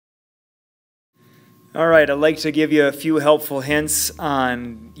All right, I'd like to give you a few helpful hints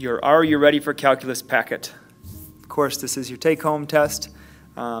on your Are You Ready for Calculus packet. Of course, this is your take-home test.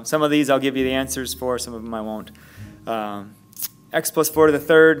 Some of these I'll give you the answers for, some of them I won't. X plus 4 to the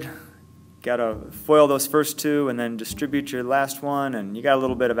third, got to FOIL those first two and then distribute your last one, and you got a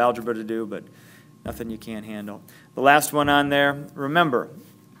little bit of algebra to do, but nothing you can't handle. The last one on there, remember,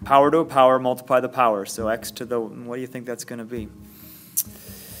 power to a power, multiply the power. So x to the, what do you think that's going to be?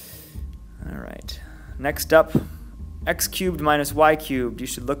 All right. Next up, x cubed minus y cubed. You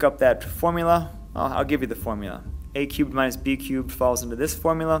should look up that formula. I'll give you the formula. A cubed minus b cubed falls into this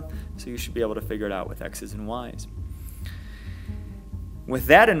formula, so you should be able to figure it out with x's and y's. With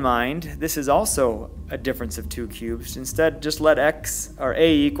that in mind, this is also a difference of two cubes. Instead, just let x, or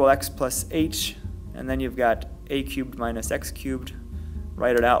a equal x plus h, and then you've got a cubed minus x cubed.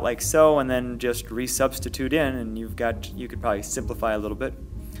 Write it out like so, and then just resubstitute in, and you could probably simplify a little bit.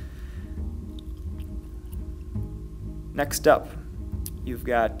 Next up, you've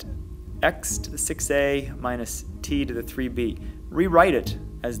got x to the 6a minus t to the 3b. Rewrite it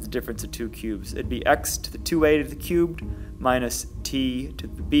as the difference of two cubes. It'd be x to the 2a to the cubed minus t to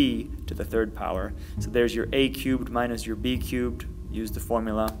the b to the third power. So there's your a cubed minus your b cubed. Use the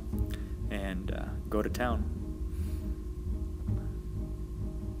formula and go to town.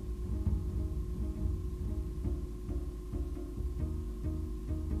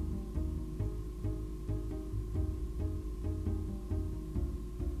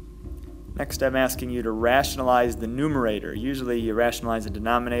 Next, I'm asking you to rationalize the numerator. Usually you rationalize the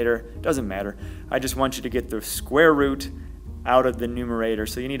denominator. Doesn't matter. I just want you to get the square root out of the numerator,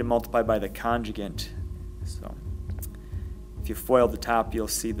 so you need to multiply by the conjugate. So if you FOIL the top, you'll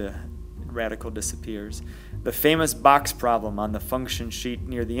see the radical disappears. The famous box problem on the function sheet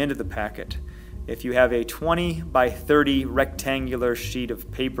near the end of the packet. If you have a 20 by 30 rectangular sheet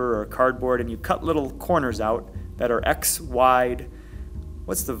of paper or cardboard and you cut little corners out that are x wide,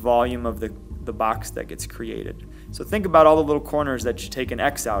 what's the volume of the box that gets created? So think about all the little corners that you take an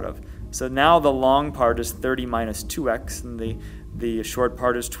x out of. So now the long part is 30 minus 2x, and the short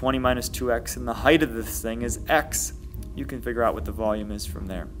part is 20 minus 2x, and the height of this thing is x. You can figure out what the volume is from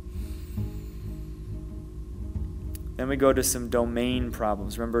there. Then we go to some domain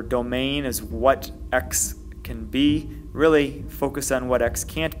problems. Remember, domain is what x can be. Really focus on what x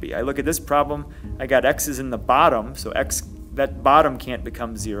can't be. I look at this problem, I got x's in the bottom, so that bottom can't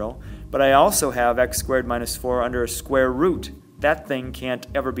become 0, but I also have x squared minus 4 under a square root. That thing can't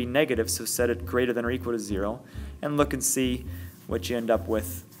ever be negative, so set it greater than or equal to 0, and look and see what you end up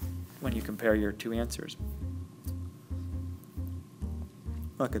with when you compare your two answers.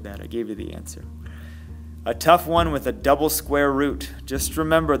 Look at that, I gave you the answer. A tough one with a double square root. Just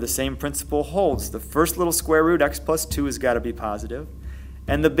remember the same principle holds. The first little square root, x plus 2, has got to be positive.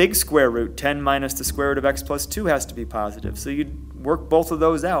 And the big square root, 10 minus the square root of x plus 2, has to be positive. So you work both of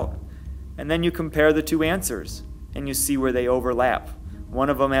those out. And then you compare the two answers, and you see where they overlap. One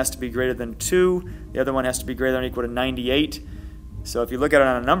of them has to be greater than 2. The other one has to be greater than or equal to 98. So if you look at it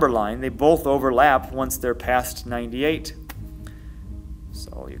on a number line, they both overlap once they're past 98.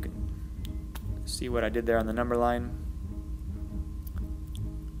 So you can see what I did there on the number line.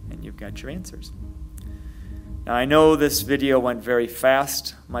 And you've got your answers. Now, I know this video went very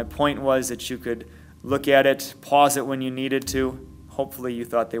fast. My point was that you could look at it, pause it when you needed to. Hopefully you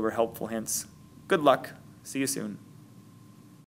thought they were helpful hints. Good luck. See you soon.